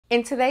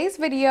In today's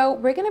video,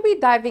 we're going to be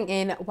diving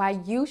in why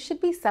you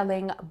should be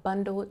selling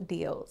bundle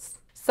deals.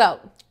 So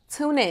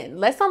tune in.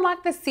 Let's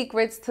unlock the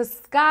secrets to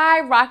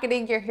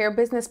skyrocketing your hair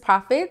business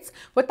profits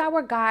with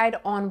our guide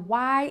on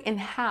why and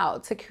how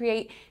to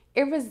create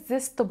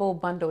irresistible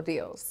bundle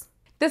deals.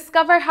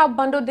 Discover how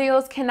bundle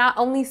deals can not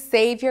only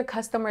save your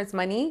customers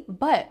money,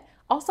 but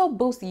also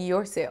boost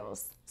your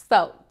sales.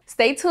 So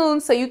stay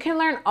tuned so you can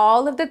learn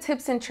all of the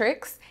tips and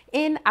tricks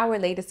in our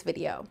latest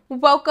video.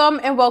 Welcome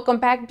and welcome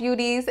back,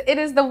 beauties. It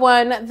is the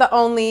one, the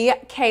only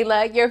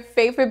Kayla, your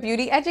favorite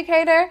beauty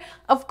educator.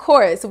 Of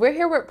course, we're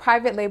here with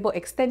private label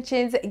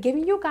extensions,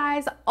 giving you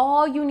guys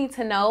all you need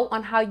to know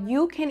on how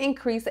you can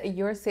increase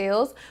your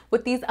sales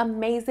with these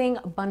amazing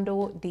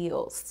bundle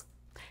deals.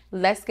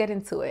 Let's get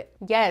into it.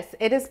 Yes,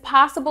 it is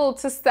possible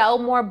to sell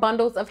more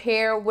bundles of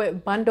hair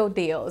with bundle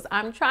deals.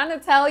 I'm trying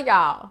to tell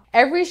y'all.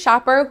 Every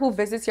shopper who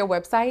visits your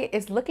website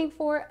is looking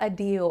for a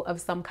deal of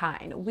some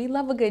kind. We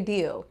love a good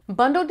deal.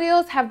 Bundle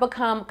deals have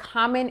become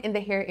common in the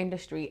hair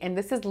industry, and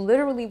this is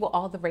literally what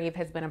all the rave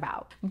has been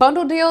about.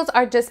 Bundle deals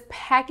are just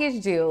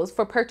package deals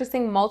for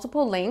purchasing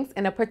multiple lengths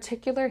in a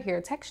particular hair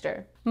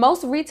texture.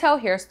 Most retail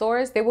hair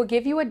stores, they will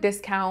give you a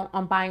discount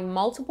on buying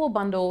multiple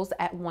bundles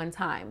at one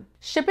time.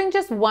 Shipping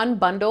just one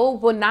bundle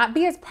will not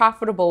be as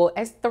profitable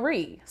as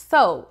 3.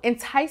 So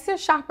entice your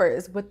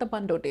shoppers with the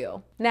bundle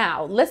deal.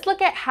 Now, let's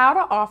look at how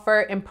to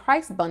offer and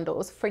price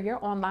bundles for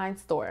your online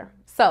store.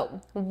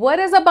 So what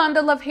is a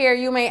bundle of hair,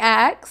 you may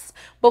ask?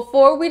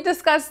 Before we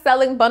discuss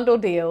selling bundle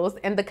deals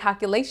and the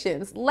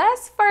calculations,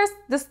 let's first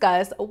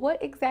discuss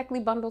what exactly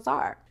bundles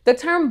are. The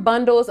term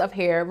bundles of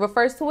hair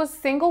refers to a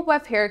single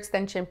weft hair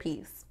extension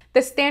piece.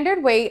 The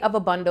standard weight of a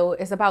bundle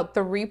is about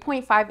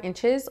 3.5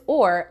 inches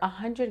or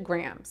 100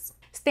 grams.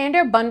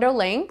 Standard bundle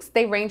lengths,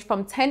 they range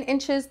from 10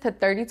 inches to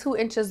 32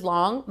 inches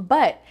long,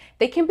 but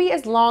they can be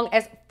as long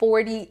as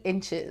 40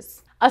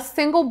 inches. A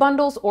single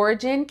bundle's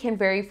origin can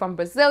vary from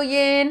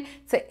Brazilian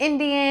to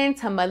Indian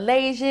to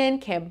Malaysian,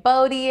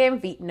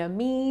 Cambodian,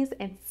 Vietnamese,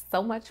 and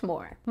so much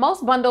more.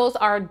 Most bundles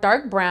are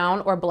dark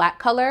brown or black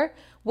color,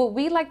 what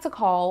we like to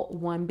call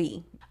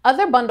 1B.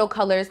 Other bundle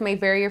colors may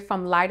vary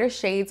from lighter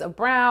shades of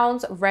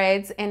browns,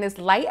 reds, and as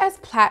light as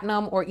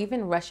platinum or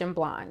even Russian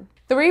blonde.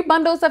 3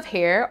 bundles of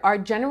hair are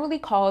generally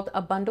called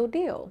a bundle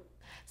deal.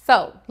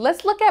 So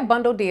let's look at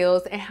bundle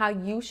deals and how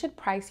you should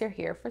price your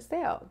hair for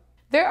sale.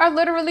 There are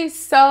literally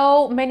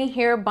so many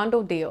hair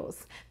bundle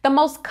deals. The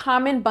most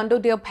common bundle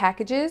deal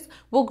packages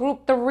will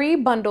group 3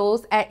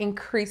 bundles at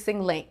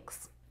increasing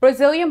lengths.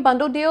 Brazilian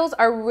bundle deals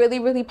are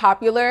really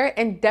popular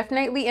and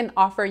definitely an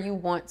offer you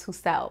want to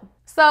sell.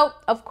 So,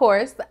 of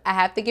course, I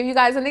have to give you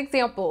guys an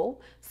example.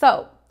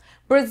 So,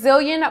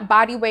 Brazilian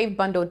body wave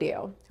bundle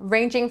deal,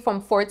 ranging from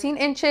 14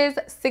 inches,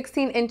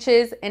 16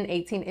 inches, and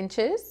 18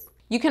 inches.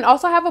 You can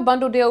also have a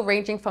bundle deal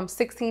ranging from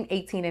 16,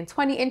 18, and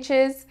 20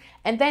 inches,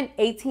 and then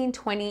 18,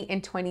 20,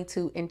 and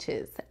 22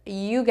 inches.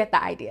 You get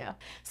the idea.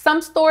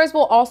 Some stores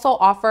will also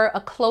offer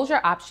a closure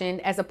option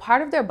as a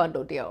part of their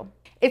bundle deal.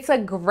 It's a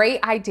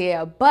great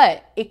idea,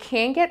 but it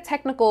can get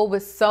technical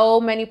with so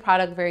many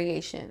product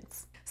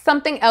variations.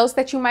 Something else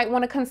that you might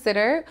want to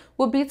consider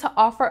would be to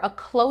offer a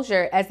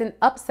closure as an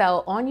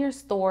upsell on your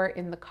store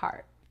in the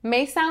cart.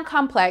 May sound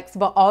complex,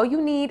 but all you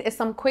need is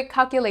some quick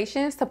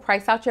calculations to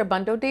price out your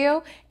bundle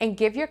deal and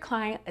give your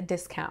client a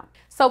discount.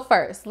 So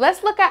first,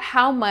 let's look at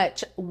how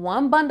much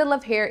one bundle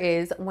of hair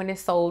is when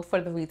it's sold for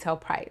the retail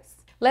price.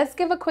 Let's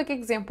give a quick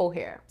example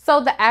here.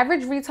 So the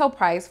average retail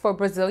price for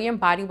Brazilian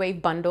body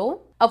wave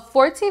bundle of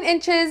 14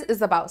 inches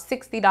is about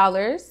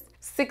 $60,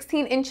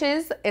 16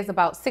 inches is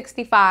about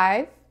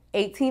 $65,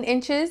 18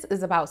 inches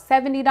is about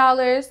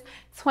 $70,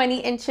 20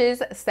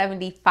 inches,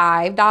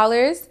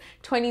 $75,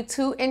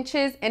 22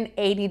 inches, and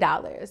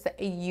 $80.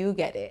 You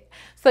get it.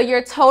 So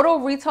your total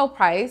retail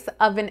price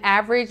of an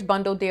average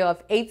bundle deal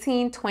of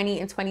 18, 20,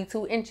 and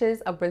 22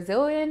 inches of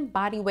Brazilian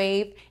body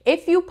wave,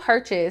 if you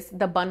purchase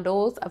the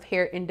bundles of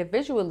hair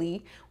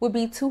individually, would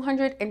be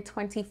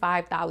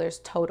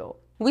 $225 total.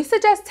 We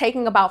suggest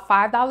taking about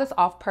 $5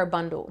 off per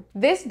bundle.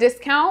 This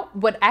discount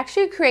would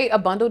actually create a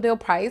bundle deal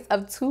price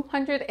of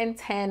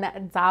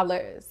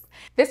 $210.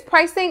 This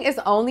pricing is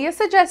only a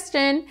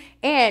suggestion,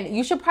 and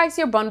you should price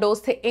your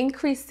bundles to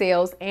increase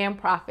sales and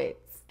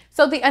profits.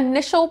 So the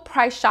initial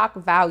price shock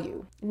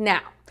value.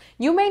 Now,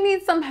 you may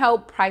need some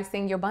help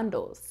pricing your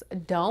bundles.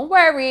 Don't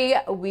worry,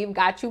 we've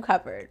got you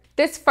covered.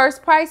 This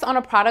first price on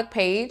a product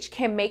page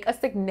can make a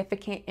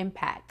significant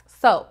impact.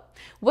 So,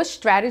 what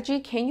strategy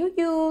can you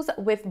use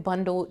with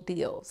bundle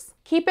deals?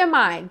 Keep in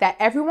mind that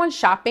everyone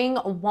shopping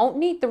won't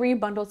need 3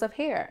 bundles of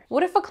hair.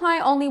 What if a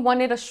client only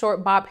wanted a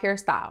short bob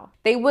hairstyle?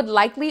 They would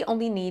likely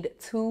only need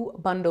 2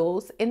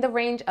 bundles in the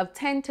range of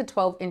 10 to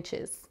 12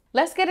 inches.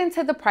 Let's get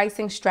into the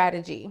pricing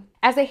strategy.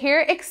 As a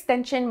hair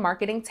extension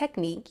marketing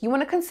technique, you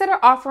want to consider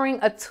offering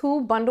a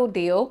 2 bundle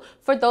deal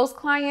for those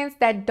clients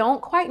that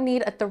don't quite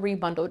need a 3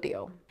 bundle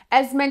deal.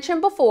 As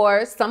mentioned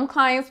before, some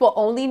clients will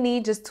only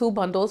need just 2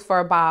 bundles for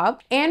a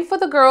bob, and for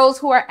the girls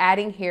who are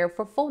adding hair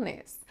for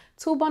fullness.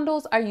 2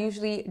 bundles are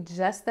usually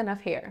just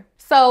enough hair.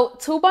 So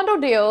 2 bundle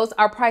deals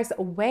are priced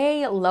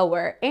way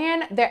lower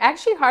and they're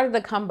actually harder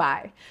to come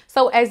by.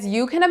 So as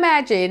you can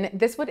imagine,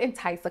 this would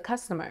entice a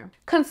customer.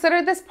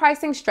 Consider this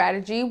pricing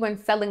strategy when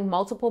selling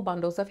multiple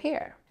bundles of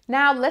hair.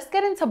 Now let's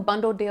get into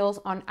bundle deals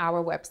on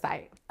our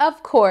website.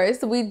 Of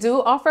course, we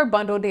do offer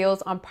bundle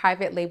deals on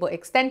private label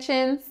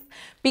extensions.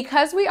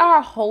 Because we are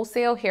a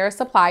wholesale hair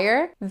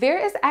supplier, there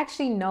is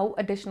actually no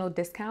additional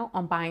discount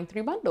on buying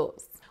 3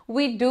 bundles.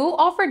 We do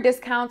offer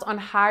discounts on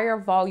higher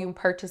volume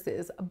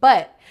purchases,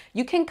 but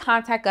you can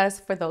contact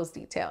us for those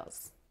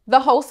details. The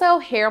wholesale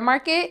hair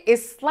market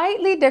is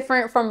slightly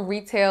different from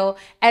retail,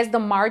 as the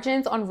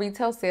margins on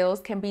retail sales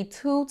can be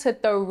 2 to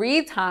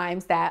 3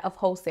 times that of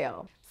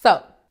wholesale.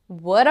 So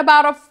what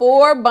about a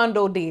 4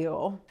 bundle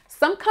deal?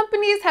 Some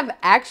companies have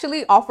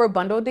actually offered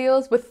bundle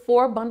deals with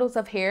 4 bundles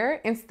of hair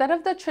instead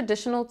of the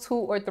traditional 2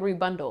 or 3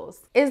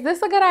 bundles. Is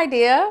this a good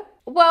idea?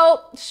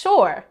 Well,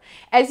 sure.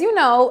 As you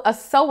know, a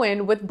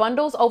sew-in with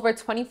bundles over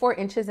 24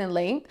 inches in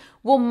length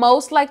will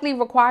most likely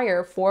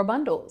require 4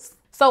 bundles.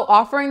 So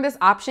offering this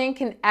option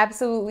can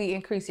absolutely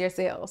increase your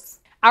sales.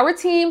 Our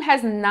team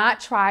has not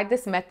tried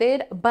this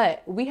method,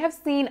 but we have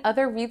seen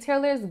other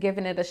retailers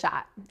giving it a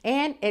shot,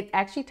 and it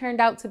actually turned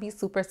out to be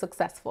super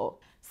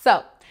successful.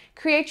 So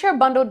create your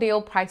bundle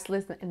deal price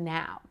list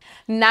now.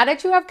 Now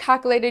that you have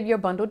calculated your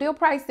bundle deal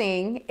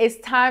pricing, it's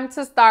time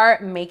to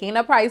start making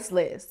a price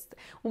list.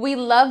 We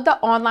love the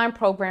online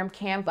program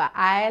Canva.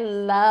 I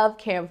love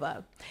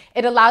Canva.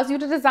 It allows you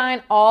to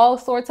design all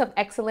sorts of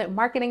excellent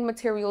marketing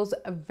materials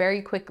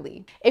very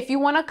quickly. If you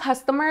want a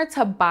customer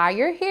to buy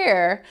your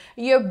hair,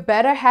 you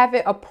better have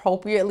it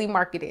appropriately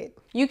marketed.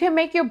 You can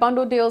make your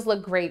bundle deals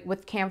look great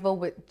with Canva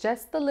with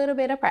just a little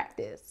bit of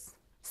practice.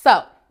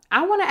 So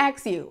I want to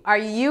ask you, are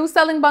you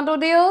selling bundle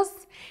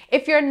deals?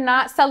 If you're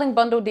not selling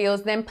bundle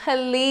deals, then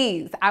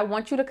please, I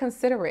want you to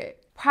consider it.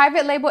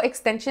 Private Label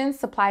Extensions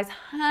supplies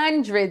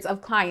hundreds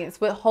of clients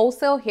with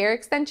wholesale hair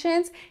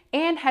extensions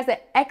and has an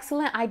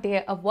excellent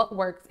idea of what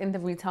works in the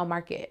retail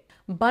market.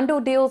 Bundle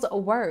deals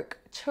work.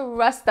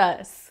 Trust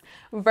us.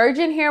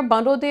 Virgin hair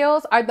bundle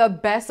deals are the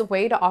best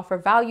way to offer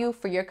value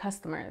for your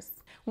customers.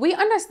 We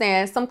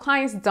understand some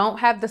clients don't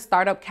have the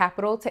startup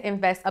capital to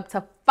invest up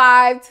to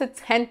 $5,000 to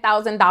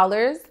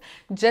 $10,000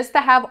 just to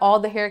have all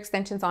the hair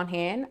extensions on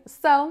hand.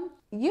 So,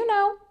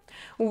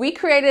 we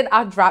created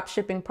our drop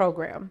shipping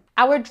program.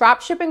 Our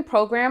drop shipping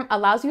program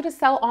allows you to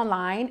sell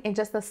online in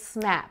just a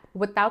snap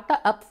without the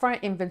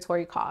upfront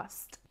inventory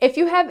cost. If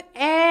you have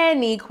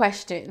any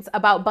questions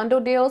about bundle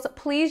deals,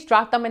 please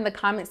drop them in the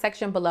comment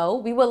section below.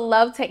 We would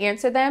love to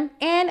answer them,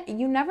 and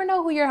you never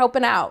know who you're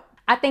helping out.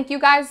 I thank you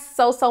guys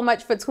so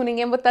much for tuning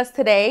in with us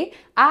today.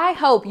 I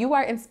hope you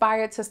are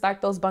inspired to start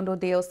those bundle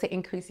deals to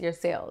increase your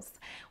sales.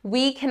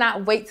 We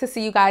cannot wait to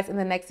see you guys in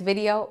the next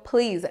video.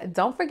 Please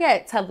don't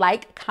forget to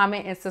like,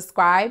 comment, and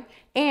subscribe,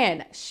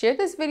 and share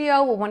this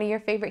video with one of your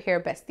favorite hair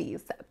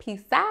besties.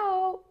 Peace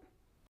out.